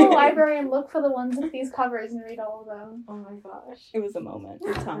would go to the library and look for the ones with these covers and read all of them. Oh my gosh. It was a moment in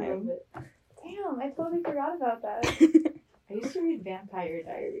I love time. it. Damn, I totally forgot about that. I used to read Vampire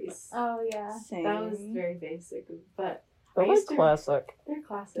Diaries. Oh yeah. Same. That was very basic, but They're I like used to- classic. they're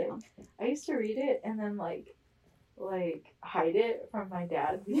classic. Yeah. I used to read it and then like hide it from my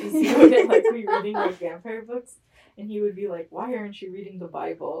dad because he wouldn't like me reading like vampire books, and he would be like, "Why aren't you reading the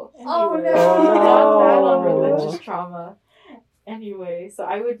Bible?" Oh, Anyway, no. got that on Oh, no. religious trauma. Anyway, so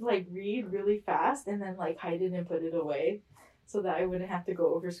I would like read really fast and then like hide it and put it away, so that I wouldn't have to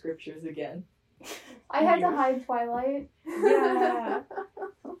go over scriptures again. I had to hide Twilight. Yeah.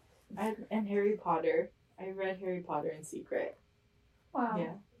 And Harry Potter. I read Harry Potter in secret. Wow.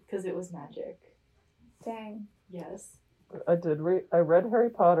 Yeah, because it was magic. Dang. Yes. I read Harry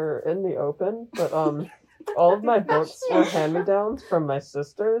Potter in the open, but all of my books were hand-me-downs from my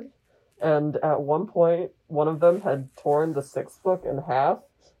sisters, and at one point, one of them had torn the sixth book in half,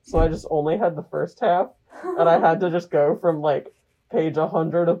 so I just only had the first half, and I had to just go from, like, page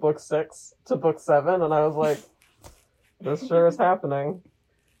 100 of book 6 to book 7, and I was like, this sure is happening.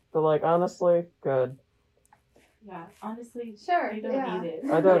 But, like, honestly, good. Yeah, honestly, Sure. I don't yeah. need it.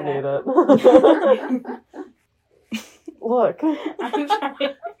 I don't Yeah. need it. Look, I'm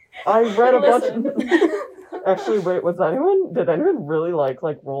trying. I read a bunch Listen. Actually, wait, did anyone really like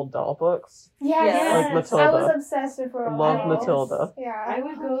Roald Dahl books? Yes. Like I Matilda. was obsessed with her. I love Yes. Matilda. Yeah. I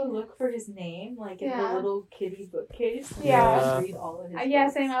would go look for his name, like in Yeah. the little kitty bookcase. and Yeah. just read all of his Yeah,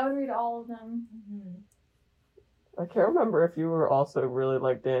 books. same. I would read all of them. Mhm. I can't remember if you were also really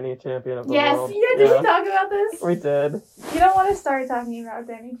like Danny Champion of the Yes. World. Yeah. Did we talk about this? We did. You don't want to start talking about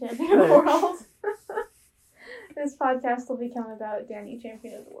Danny Champion of the World. This podcast will become about Danny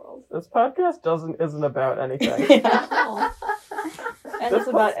Champion of the World. This podcast isn't about anything. Yeah. And it's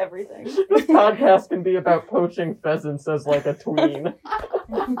about everything. This podcast can be about poaching pheasants as like a tween.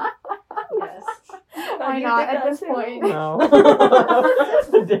 Yes. Why you not did at that this too. point? No.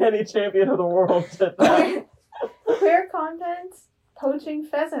 The Danny Champion of the World did that. Queer content, poaching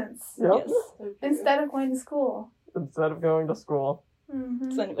pheasants Yep. Yes. So true. instead of going to school. Instead of going to school. Mm-hmm.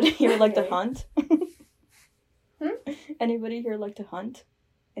 Does anybody here like to hunt? Hmm? Anybody here like to hunt?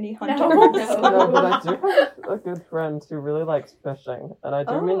 Any No. hunters? No, but I do have a good friend who really likes fishing, and I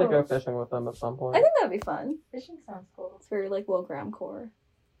do mean to go Oh. fishing with them at some I point. think that'd be fun. Fishing sounds cool. It's very like Will Graham core.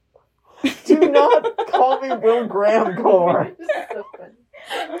 Do not call me Will Graham Core. So funny.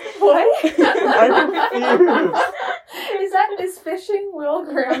 What? I'm confused. Is fishing Will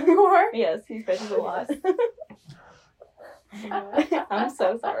Graham core? Yes, he fishes a lot. Yeah. I'm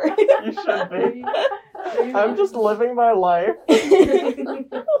so sorry. You should be. I'm just living my life. Yes.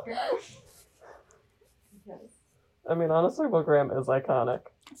 I mean, honestly, Will Graham is iconic.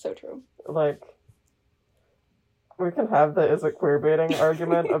 So true. Like, we can have the is it queer baiting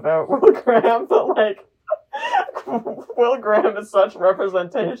argument about Will Graham, but like, Will Graham is such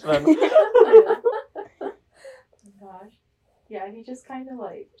representation. Gosh. Yeah, he just kind of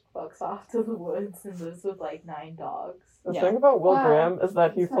like fucks off to the woods and lives with like 9 dogs. The Yeah. thing about Will Wow. Graham is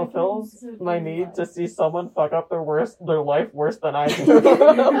that he It's my fulfills dreams of my being need to alive. see someone fuck up their life worse than I do.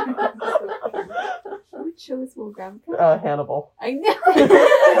 What show is Will Graham from? Hannibal. I know.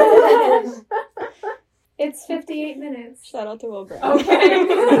 It's 58 minutes. Shout out to Will Graham. Okay.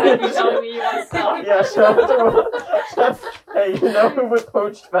 You're telling me you want to stop? Yeah, shout out to Will. Hey, you know who with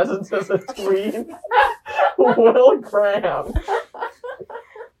poached pheasants as a tween? Will Graham.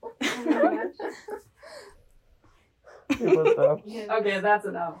 He was though. Yeah. Okay, that's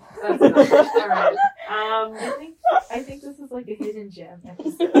enough. That's enough. All right. I think this is like a hidden gem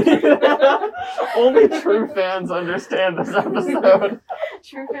episode. Only true fans understand this episode.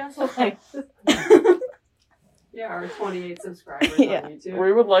 True fans will like this. Yeah, our 28 subscribers Yeah. on YouTube.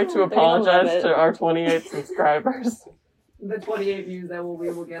 We would like to They're gonna love apologize it. to our 28 subscribers. The 28 views that we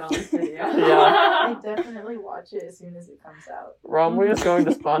will get on this video. I definitely watch it as soon as it comes out. Romley is going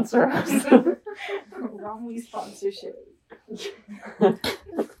to sponsor us. Wrongly sponsorship.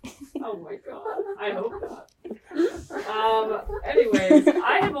 Oh my god. I hope not. Anyways,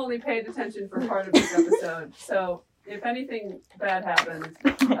 I have only paid attention for part of this episode, so if anything bad happens,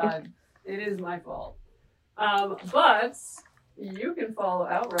 it is my fault. But you can follow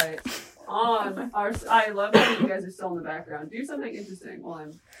Outright on our. I love that you guys are still in the background. Do something interesting while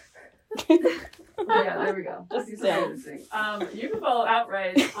I'm. Yeah, there we go. Just do something interesting. You can follow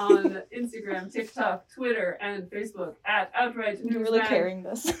Outright on Instagram, TikTok, Twitter, and Facebook at Outright I'm News really Mag. carrying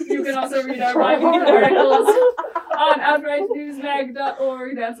this. You can also read our review articles on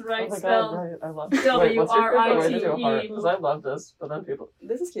outrightnewsmag.org. That's right, Oh my spelled. god, right, I love this. Wait, what's your favorite way to do a heart? Because I love this, but then people...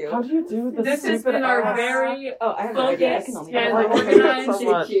 This is cute. How do you do this This has stupid been our ass? very Oh, I have no idea. I focused can only and I hate it organized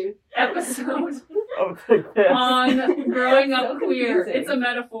so much. episode Oh, take this. on growing up So queer. confusing. It's a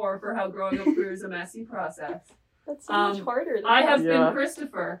metaphor for how growing up queer is a messy process. That's so much Um, harder. Than I have Yeah. been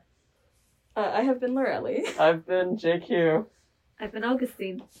Christopher. I have been Lorelli. I've been JQ. I've been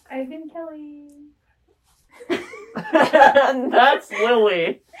Augustine. I've been Kelly. And that's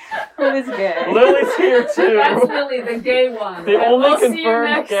Lily. Who is gay? Lily's here too. That's Lily, the gay one. The And only we'll see you confirmed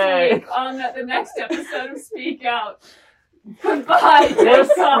next gay. week on the next episode of Speak Out. Goodbye. We're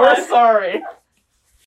Thank God. sorry.